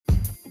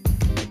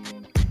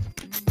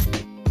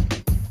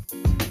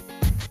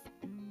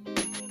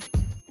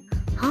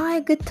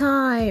a good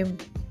time.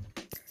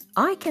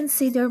 I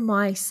consider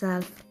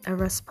myself a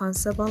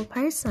responsible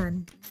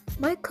person.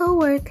 My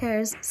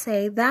coworkers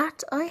say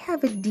that I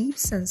have a deep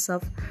sense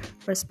of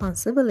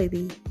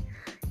responsibility.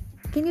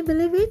 Can you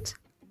believe it?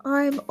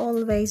 I'm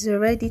always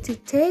ready to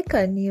take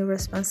on new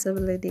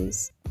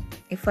responsibilities.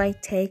 If I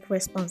take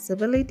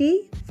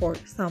responsibility for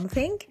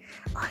something,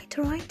 I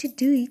try to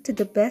do it to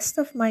the best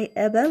of my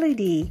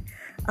ability.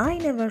 I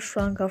never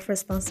shrunk of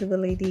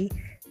responsibility.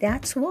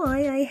 That's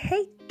why I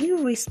hate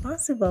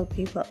irresponsible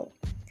people.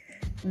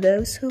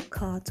 Those who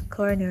cut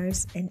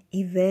corners and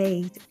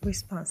evade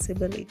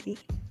responsibility.